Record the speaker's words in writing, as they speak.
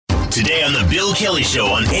Today on the Bill Kelly Show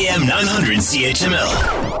on AM 900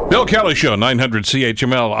 CHML. Bill Kelly Show, 900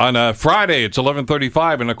 CHML. On Friday, it's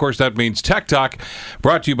 11:35, and of course that means Tech Talk,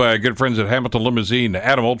 brought to you by our good friends at Hamilton Limousine.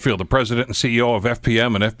 Adam Oldfield, the president and CEO of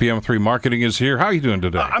FPM and FPM3 Marketing, is here. How are you doing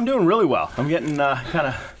today? I'm doing really well. I'm getting kind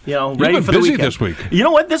of, ready been for the busy weekend. this week. You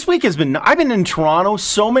know what? This week has been. I've been in Toronto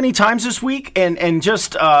so many times this week, and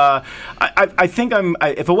just I think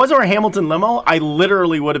if it wasn't for Hamilton Limo, I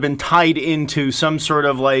literally would have been tied into some sort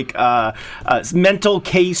of mental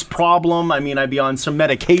case problem. I mean, I'd be on some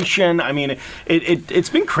medication. I mean, it's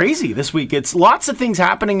been crazy this week. It's lots of things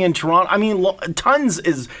happening in Toronto. I mean,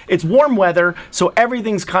 it's warm weather, so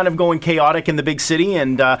everything's kind of going chaotic in the big city.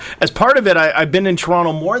 And as part of it, I've been in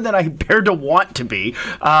Toronto more than I dared to want to be.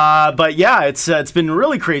 But yeah, it's been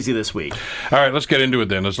really crazy this week. All right, let's get into it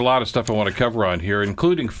then. There's a lot of stuff I want to cover on here,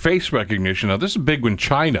 including face recognition. Now, this is big in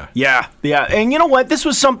China. Yeah. And you know what? This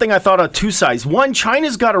was something I thought of two sides. One,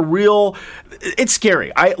 China's got a real... It's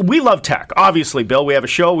scary. We love tech. Obviously, Bill, we have a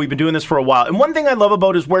show. We've been doing this for a while. And one thing I love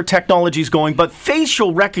about is where technology is going, but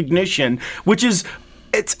facial recognition, which is...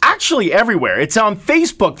 It's actually everywhere. It's on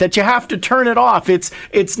Facebook that you have to turn it off.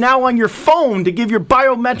 It's now on your phone to give your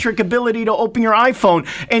biometric ability to open your iPhone.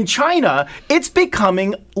 In China, it's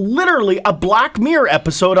becoming literally a Black Mirror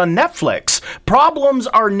episode on Netflix. Problems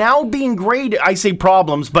are now being graded. I say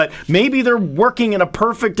problems, but maybe they're working in a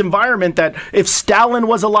perfect environment that if Stalin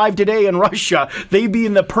was alive today in Russia, they'd be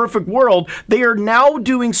in the perfect world. They are now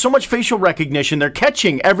doing so much facial recognition. They're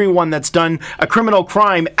catching everyone that's done a criminal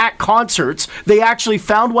crime at concerts. They actually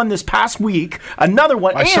found one this past week, another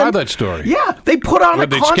one. I saw that story. Yeah, they put on a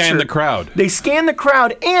concert. They scan the crowd. They scan the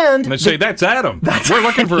crowd, and they say, that's Adam. We're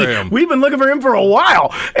looking for him. We've been looking for him for a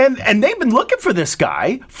while. And they've been looking for this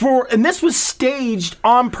guy and this was staged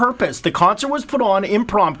on purpose. The concert was put on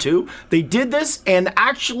impromptu. They did this and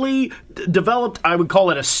actually developed, I would call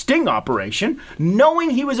it a sting operation, knowing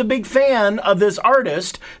he was a big fan of this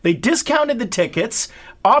artist. They discounted the tickets,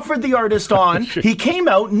 offered the artist on. He came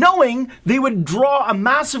out knowing they would draw a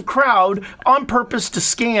massive crowd on purpose to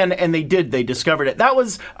scan, and they did. They discovered it. That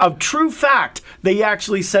was a true fact. They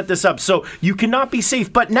actually set this up. So you cannot be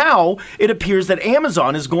safe. But now it appears that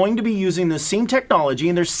Amazon is going to be using the same technology,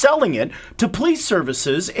 and they're selling it to police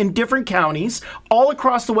services in different counties all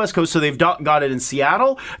across the West Coast. So they've got it in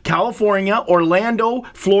Seattle, California, Orlando,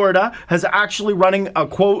 Florida has actually running a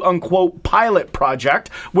quote-unquote pilot project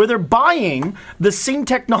where they're buying the same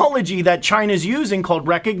technology that China's using called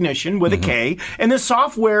Rekognition with a K, and this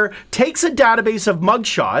software takes a database of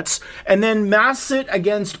mugshots and then masks it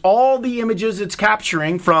against all the images it's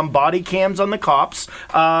capturing from body cams on the cops,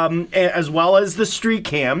 as well as the street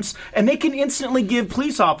cams, and they can instantly give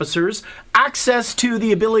police officers access to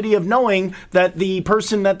the ability of knowing that the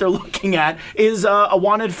person that they're looking at is a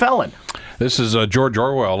wanted felon. This is George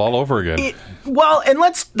Orwell all over again.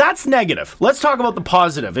 That's negative. Let's talk about the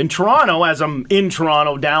positive. In Toronto, as I'm in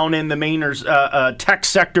Toronto, down in the Mainers tech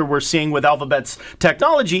sector we're seeing with Alphabet's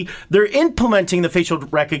technology, they're implementing the facial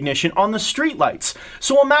recognition on the streetlights.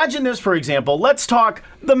 So imagine this, for example. Let's talk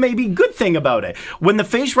the maybe good thing about it. When the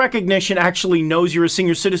face recognition actually knows you're a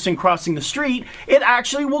senior citizen crossing the street, it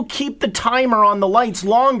actually will keep the timer on the lights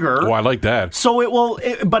longer. Oh, I like that. So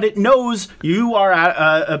but it knows you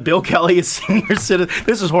are Bill Kelly, a senior citizen.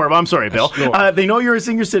 This is horrible. I'm sorry, Bill. They know you're a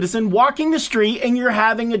senior citizen walking the street and you're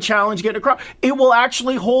having a challenge getting across. It will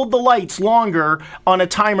actually hold the lights longer on a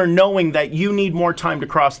timer, knowing that you need more time to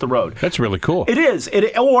cross the road. That's really cool. It is.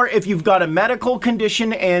 Or if you've got a medical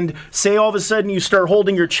condition and say all of a sudden you start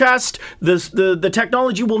holding your chest, the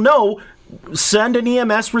technology will know, send an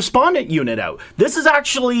EMS respondent unit out. This is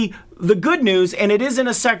actually the good news, and it is in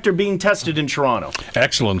a sector being tested in Toronto.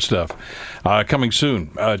 Excellent stuff. Coming soon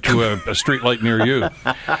to a street light near you.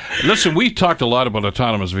 Listen, we talked a lot about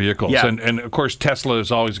autonomous vehicles, and of course Tesla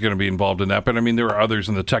is always going to be involved in that, but I mean there are others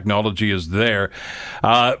and the technology is there.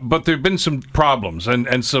 But there have been some problems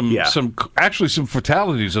and some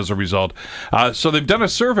fatalities as a result. So they've done a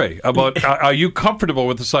survey about are you comfortable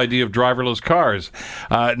with this idea of driverless cars?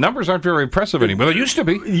 Numbers aren't very impressive anymore. They used to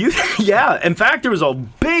be. In fact, there was a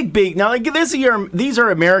big now this year, these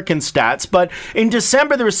are American stats, but in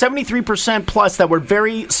December there was 73% plus that were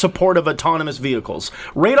very supportive of autonomous vehicles.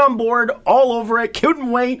 Right on board, all over it, couldn't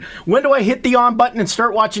wait. When do I hit the on button and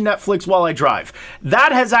start watching Netflix while I drive?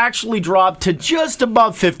 That has actually dropped to just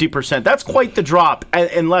above 50%. That's quite the drop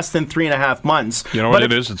in less than 3.5 months. You know what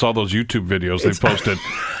it is? It's all those YouTube videos they posted.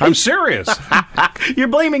 I'm serious. You're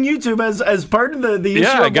blaming YouTube as part of the issue.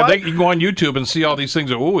 Yeah, you can go on YouTube and see all these things.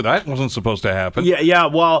 Oh, that wasn't supposed to happen. Yeah.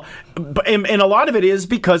 Well, and a lot of it is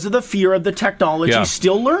because of the fear of the technology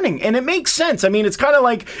still learning. And it makes sense. I mean, it's kind of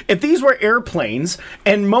like if these were airplanes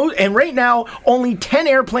and right now only 10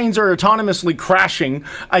 airplanes are autonomously crashing,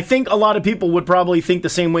 I think a lot of people would probably think the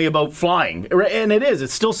same way about flying. And it is.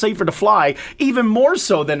 It's still safer to fly, even more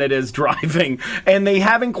so than it is driving. And they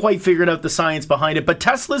haven't quite figured out the science behind it. But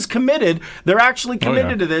Tesla's committed. They're actually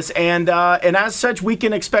committed to this. And as such, we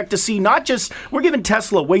can expect to see not just, we're giving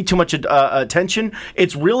Tesla way too much attention.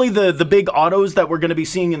 It's really the big autos that we're going to be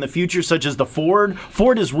seeing in the future, such as the Ford.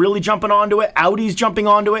 Ford is really jumping onto it. Audi's jumping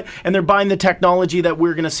onto it. And they're buying the technology that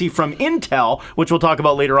we're going to see from Intel, which we'll talk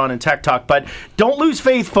about later on in Tech Talk. But don't lose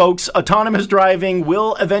faith, folks. Autonomous driving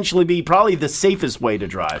will eventually be probably the safest way to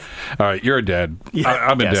drive. All right, you're a dad.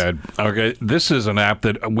 I'm a dad. Okay, this is an app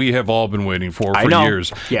that we have all been waiting for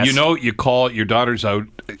years. Yes. You know, you call your daughter's out.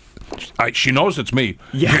 She knows it's me.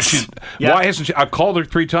 Yes. Why hasn't she? I've called her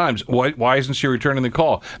 3 times. Why isn't she returning the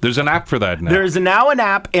call? There's an app for that now. There's now an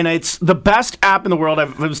app, and it's the best app in the world. I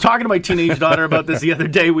was talking to my teenage daughter about this the other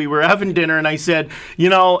day. We were having dinner, and I said, you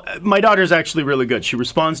know, my daughter's actually really good. She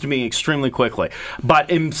responds to me extremely quickly. But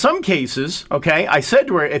in some cases, okay, I said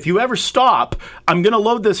to her, if you ever stop, I'm going to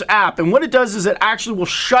load this app. And what it does is it actually will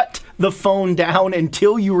shut the phone down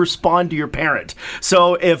until you respond to your parent.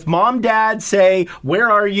 So if mom, dad say, where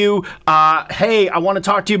are you? Hey, I want to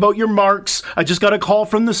talk to you about your marks. I just got a call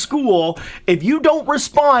from the school. If you don't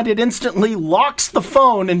respond, it instantly locks the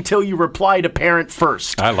phone until you reply to parent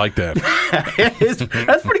first. I like that.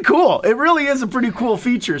 That's pretty cool. It really is a pretty cool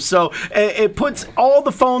feature. So it puts all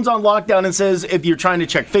the phones on lockdown and says if you're trying to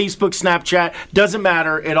check Facebook, Snapchat, doesn't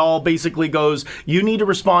matter. It all basically goes, you need to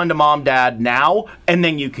respond to mom, dad now, and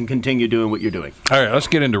then you can continue doing what you're doing. All right, let's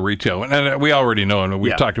get into retail. And we already know, and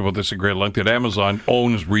we've talked about this at great length, that Amazon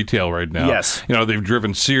owns retail right now. Yes. You know, they've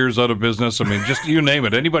driven Sears out of business. I mean, just you name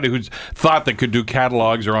it. Anybody who's thought they could do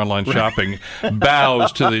catalogs or online shopping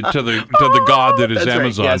bows to the god that is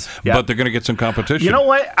Amazon. Right. Yes. Yeah. But they're going to get some competition. You know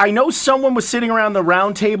what? I know someone was sitting around the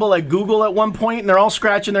round table at Google at one point, and they're all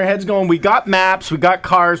scratching their heads going, we got maps, we got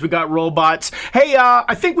cars, we got robots. Hey,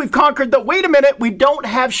 I think we've conquered the... Wait a minute, we don't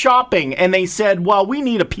have shopping. And they said, well, we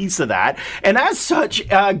need a piece of that. And as such,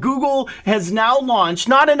 Google has now launched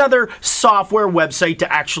not another software website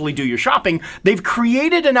to actually do your shopping. They've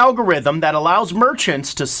created an algorithm that allows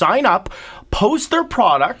merchants to sign up, post their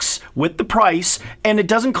products with the price, and it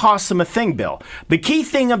doesn't cost them a thing, Bill. The key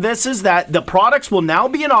thing of this is that the products will now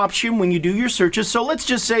be an option when you do your searches. So let's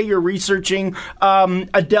just say you're researching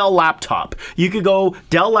a Dell laptop. You could go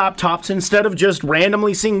Dell laptops. Instead of just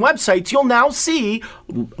randomly seeing websites, you'll now see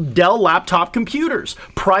Dell laptop computers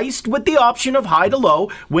priced with the option of high to low.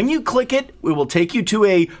 When you click it, it will take you to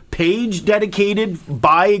a page dedicated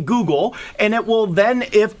by Google, and it will then,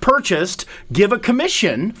 if purchased, give a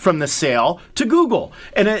commission from the sale to Google.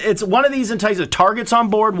 And it's one of these entices. Target's on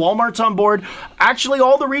board, Walmart's on board. Actually,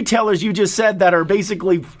 all the retailers you just said that are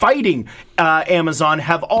basically fighting Amazon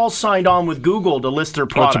have all signed on with Google to list their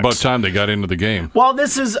products. Well, it's about time they got into the game. Well,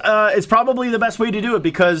 this is it's probably the best way to do it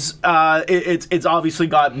because it's obviously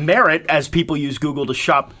got merit as people use Google to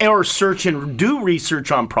shop or search and do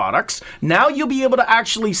research on products. Now you'll be able to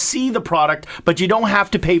actually see the product, but you don't have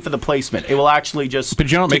to pay for the placement. It will actually just...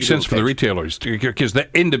 But you know, it makes sense for the retailers because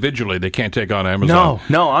individually they can't take on Amazon.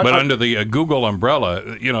 No. But under the Google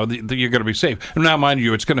umbrella, you know, you're going to be safe. And now, mind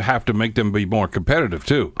you, it's going to have to make them be more competitive,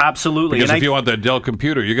 too. Absolutely. Because if you want that Dell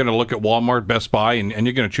computer, you're going to look at Walmart, Best Buy, and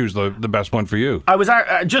you're going to choose the best one for you. I was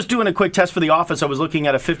just doing a quick test for the office. I was looking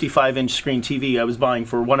at a 55-inch screen TV I was buying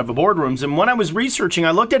for one of the boardrooms. And when I was researching,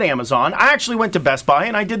 I looked at Amazon. I actually went to Best Buy,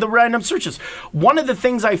 and I did the random searches. One of the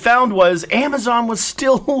things I found was Amazon was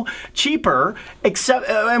still cheaper, except,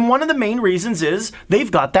 and one of the main reasons is they've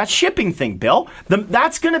got that shipping thing, Bill.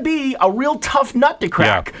 That's going to be a real tough nut to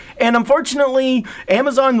crack. Yeah. And unfortunately,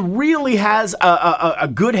 Amazon really has a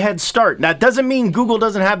good head start. Now, that doesn't mean Google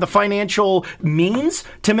doesn't have the financial means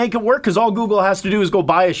to make it work, because all Google has to do is go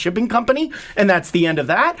buy a shipping company, and that's the end of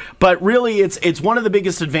that. But really, it's one of the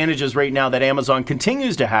biggest advantages right now that Amazon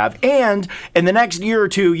continues to have. And in the next year or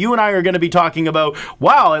two, you and I are going to be talking about,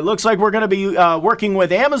 wow, it looks like we're going to be working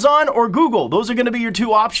with Amazon or Google. Those are going to be your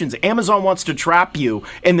two options. Amazon wants to trap you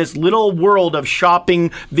in this little world of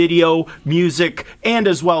shopping, video, music, and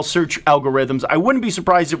as well search algorithms. I wouldn't be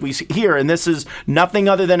surprised if we hear, and this is nothing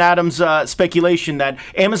other than Adam's speculation, that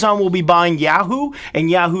Amazon will be buying Yahoo, and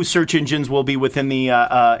Yahoo search engines will be within the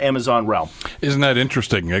Amazon realm. Isn't that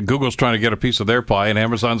interesting? Google's trying to get a piece of their pie, and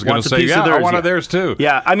Amazon's going to say, yeah, I want theirs too.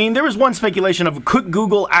 Yeah, I mean, there was one speculation of could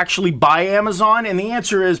Google actually buy Amazon, and the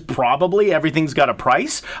answer is probably. Everything's got a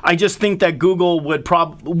price. I just think that Google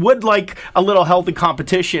would like a little healthy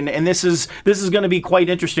competition, and this is going to be quite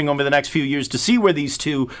interesting over the next few years to see where these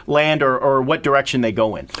two land or what direction they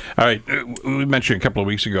go in. All right, we mentioned a couple of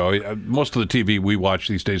weeks ago, most of the TV we watch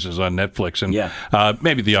these days is on Netflix, and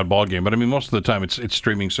maybe the oddball game, but I mean, most of the time it's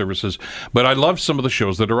streaming services. But I love some of the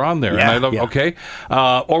shows that are on there, and I love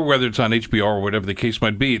or whether it's on HBO or whatever the case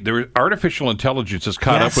might be. Artificial intelligence has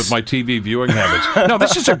caught up with my TV viewing habits. No,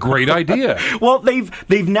 this is a great idea. Well,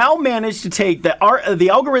 they've now managed to take the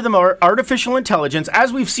algorithm or artificial intelligence,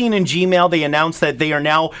 as we've seen in Gmail. They announced that they are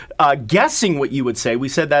now guessing what you would say. We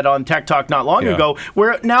said that on Tech Talk not long ago,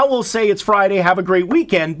 where now we'll say it's Friday, have a great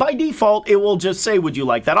weekend. By default, it will just say, would you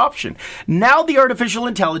like that option? Now the artificial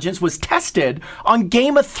intelligence was tested on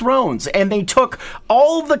Game of Thrones, and they took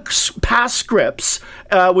all the past scripts,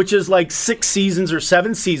 which is like 6 seasons or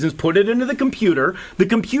 7 seasons, put it into the computer. The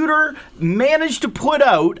computer managed to put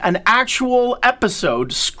out an actual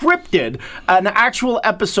episode, scripted, an actual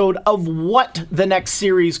episode of what the next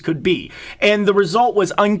series could be. And the result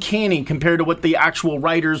was uncanny compared to what the actual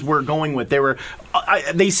writers were going with.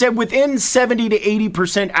 They said within 70 to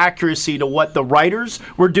 80% accuracy to what the writers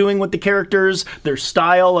were doing with the characters, their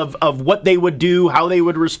style of what they would do, how they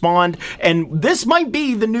would respond. And this might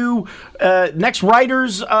be the new next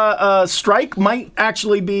writers' strike might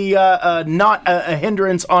actually be not a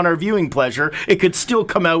hindrance on our viewing pleasure. It could still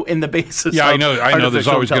come out in the basis. Yeah, I know. There's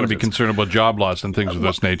always going to be concern about job loss and things of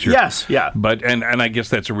this nature. Yes, yeah. But and I guess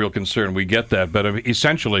that's a real concern. We get that. But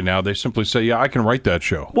essentially now they simply say, yeah, I can write that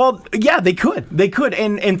show. Well, yeah, they could.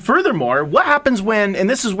 And furthermore, what happens when, and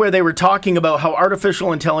this is where they were talking about how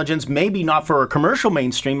artificial intelligence, maybe not for a commercial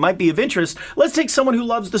mainstream, might be of interest. Let's take someone who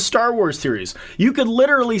loves the Star Wars series. You could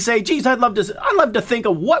literally say, geez, I'd love to think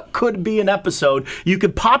of what could be an episode. You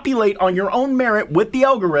could populate on your own merit with the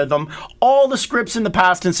algorithm all the scripts in the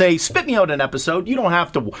past and say, spit me out an episode. You don't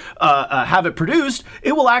have to have it produced.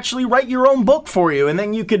 It will actually write your own book for you, and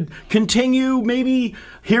then you could continue maybe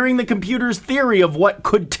hearing the computer's theory of what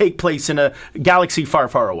could take place in a galaxy far,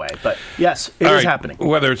 far away. But yes, it is happening.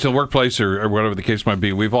 Whether it's the workplace or whatever the case might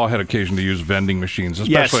be, we've all had occasion to use vending machines,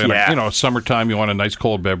 especially in summertime. You want a nice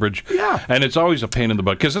cold beverage, and it's always a pain in the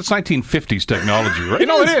butt because it's 1950s technology, right?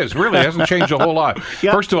 It is really. It hasn't changed a whole lot.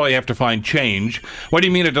 First of all, you have to find change. What do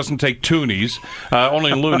you mean it doesn't take toonies?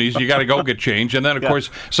 Only loonies. You got to go get change, and then of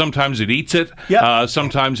course sometimes it eats it.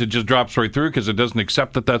 Sometimes it just drops right through because it doesn't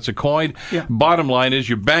accept that that's a coin. Bottom line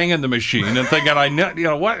is you're banging the machine and thinking,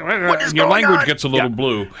 your language gets a little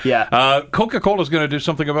blue. Coca-Cola's going to do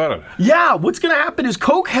something about it. Yeah, what's going to happen is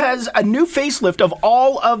Coke has a new facelift of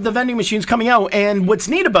all of the vending machines coming out, and what's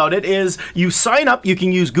neat about it is you sign up, you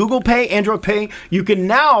can use Google Pay, Android Pay, you can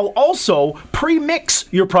now also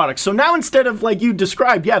pre-mix your products. So now instead of like you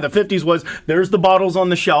described, the 50s was there's the bottles on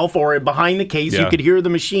the shelf or behind the case, you could hear the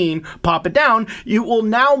machine pop it down. You will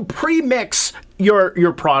now pre-mix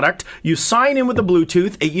your product. You sign in with the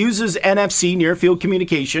Bluetooth. It uses NFC, near field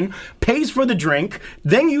communication, pays for the drink.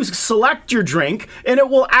 Then you select your drink, and it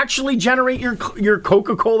will actually generate your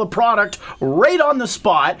Coca-Cola product right on the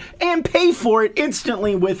spot and pay for it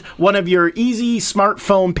instantly with one of your easy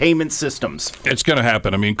smartphone payment systems. It's going to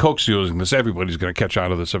happen. I mean, Coke's using this. Everybody's going to catch on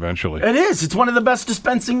to this eventually. It is. It's one of the best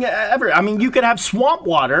dispensing ever. I mean, you could have swamp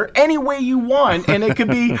water any way you want, and it could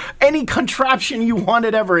be any contraption you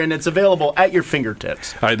wanted ever, and it's available at your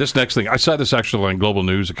fingertips. All right, this next thing. I saw this actually on Global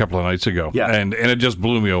News a couple of nights ago, and it just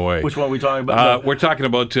blew me away. Which one are we talking about? We're talking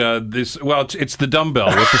about this. Well, it's the dumbbell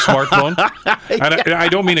with the smartphone. And I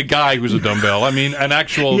don't mean a guy who's a dumbbell. I mean an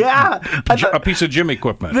actual a piece of gym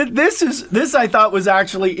equipment. This I thought was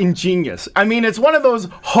actually ingenious. I mean, it's one of those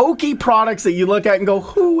hokey products that you look at and go,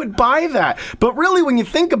 who would buy that? But really, when you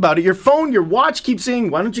think about it, your phone, your watch keeps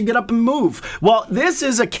saying, why don't you get up and move? Well, this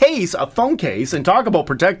is a phone case, and talk about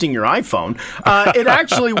protecting your iPhone. It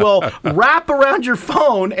actually will wrap around your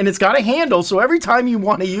phone, and it's got a handle, so every time you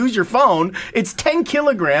want to use your phone, it's 10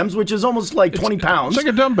 kilograms, which is almost like 20 pounds. It's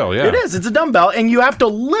like a dumbbell, yeah. It is. It's a dumbbell, and you have to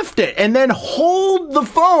lift it and then hold the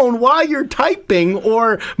phone while you're typing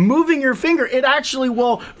or moving your finger. It actually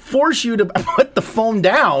will force you to put the phone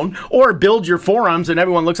down or build your forearms, and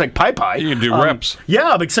everyone looks like pie. You can do reps.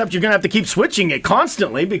 Yeah, except you're going to have to keep switching it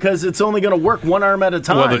constantly because it's only going to work one arm at a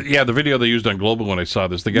time. Well, the video they used on Global when I saw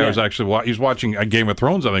this, the guy was actually he's watching a Game of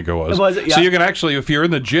Thrones, I think it was. Was it? Yeah. So you can actually, if you're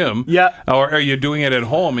in the gym, or you're doing it at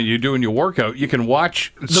home and you're doing your workout, you can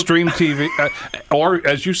watch stream TV, or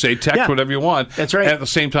as you say, text whatever you want. That's right. And at the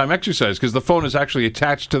same time exercise, because the phone is actually actually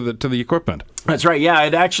attached to the equipment. That's right. Yeah,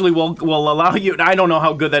 it actually will allow you. I don't know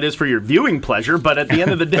how good that is for your viewing pleasure, but at the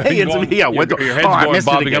end of the day, your head's going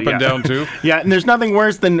bobbing up and down too. Yeah, and there's nothing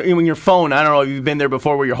worse than when your phone. I don't know if you've been there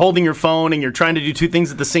before, where you're holding your phone and you're trying to do two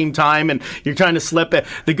things at the same time, and you're trying to slip it.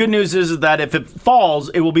 The good news is that if it falls,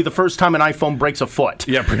 it will be the first time an iPhone breaks a foot.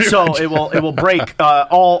 Yeah, so much. it will break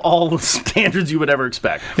all the standards you would ever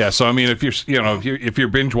expect. Yeah. So I mean, if you're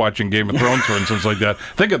binge watching Game of Thrones, for instance, like that,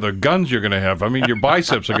 think of the guns you're going to have. I mean, your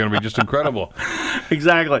biceps are going to be just incredible.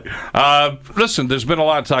 Exactly. Listen, there's been a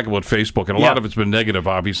lot of talk about Facebook, and a lot of it's been negative,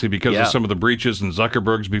 obviously, because of some of the breaches and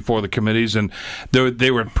Zuckerberg's before the committees, and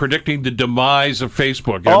they were predicting the demise of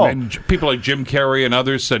Facebook. And people like Jim Carrey and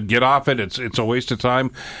others said, "Get off it. It's a waste of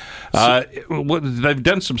time." They've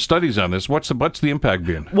done some studies on this. What's the impact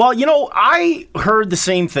been? Well, I heard the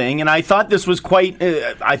same thing, and I thought this was quite.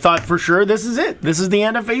 I thought for sure this is it. This is the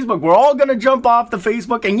end of Facebook. We're all going to jump off the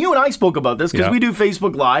Facebook. And you and I spoke about this because we do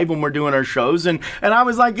Facebook Live when we're doing our shows, and I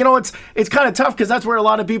was like, it's kind of tough because that's where a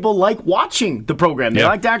lot of people like watching the program. They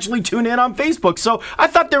like to actually tune in on Facebook. So I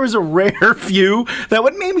thought there was a rare few that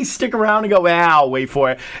would maybe stick around and go, I'll wait for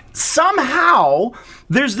it. Somehow,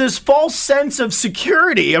 there's this false sense of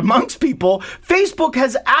security amongst people. Facebook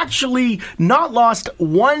has actually not lost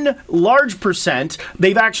one large percent.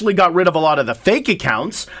 They've actually got rid of a lot of the fake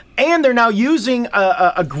accounts, and they're now using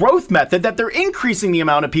a growth method that they're increasing the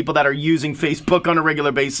amount of people that are using Facebook on a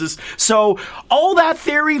regular basis. So all that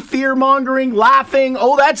theory, fear-mongering, laughing,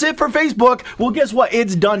 that's it for Facebook. Well, guess what?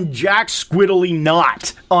 It's done jack squiddly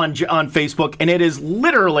not on Facebook, and it is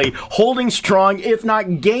literally holding strong, if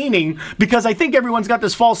not gaining, because I think everyone's got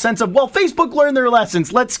this false sense of, Facebook learned their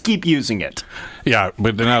lessons. Let's keep using it. Yeah,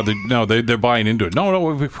 but now they're buying into it. No,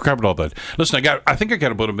 we've covered all that. Listen, I think I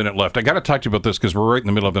got about a minute left. I got to talk to you about this because we're right in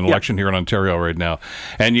the middle of an election here in Ontario right now,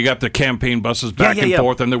 and you got the campaign buses back and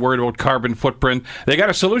forth, and they're worried about carbon footprint. They got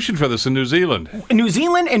a solution for this in New Zealand. New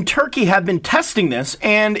Zealand and Turkey have been testing this,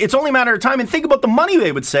 and it's only a matter of time. And think about the money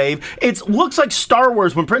they would save. It looks like Star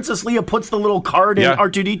Wars when Princess Leia puts the little card in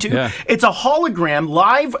R2-D2. Yeah. It's a hologram,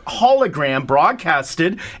 live hologram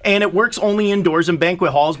broadcasted, and it works only indoors in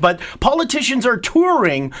banquet halls. But politicians are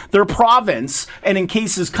touring their province and, in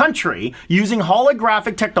cases, country using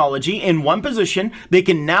holographic technology in one position. They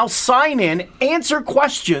can now sign in, answer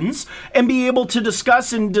questions, and be able to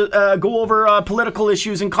discuss and go over political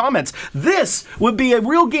issues and comments. This would be a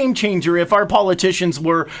real game changer if our politicians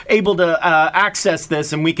were able to access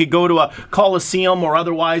this, and we could go to a Coliseum or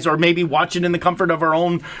otherwise, or maybe watch it in the comfort of our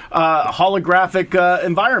own holographic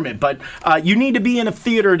environment. But you need to be in a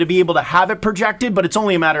theater to be able to have it projected, but it's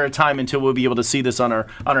only a matter of time until we'll be able to see this on our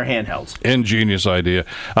handhelds. Ingenious idea.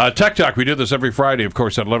 Tech Talk, we do this every Friday, of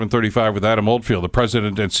course, at 11:35 with Adam Oldfield, the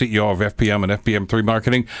president and CEO of FPM and FPM3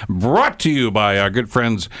 Marketing, brought to you by our good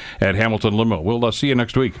friends at Hamilton Limo. We'll see you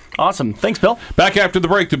next week. Awesome. Thanks, Bill. Back after the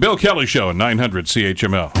break, the Bill Kelly Show at 900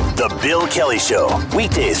 CHML. The Bill Kelly Show,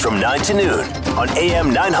 weekdays from 9 to noon on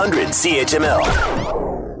AM 900 CHML.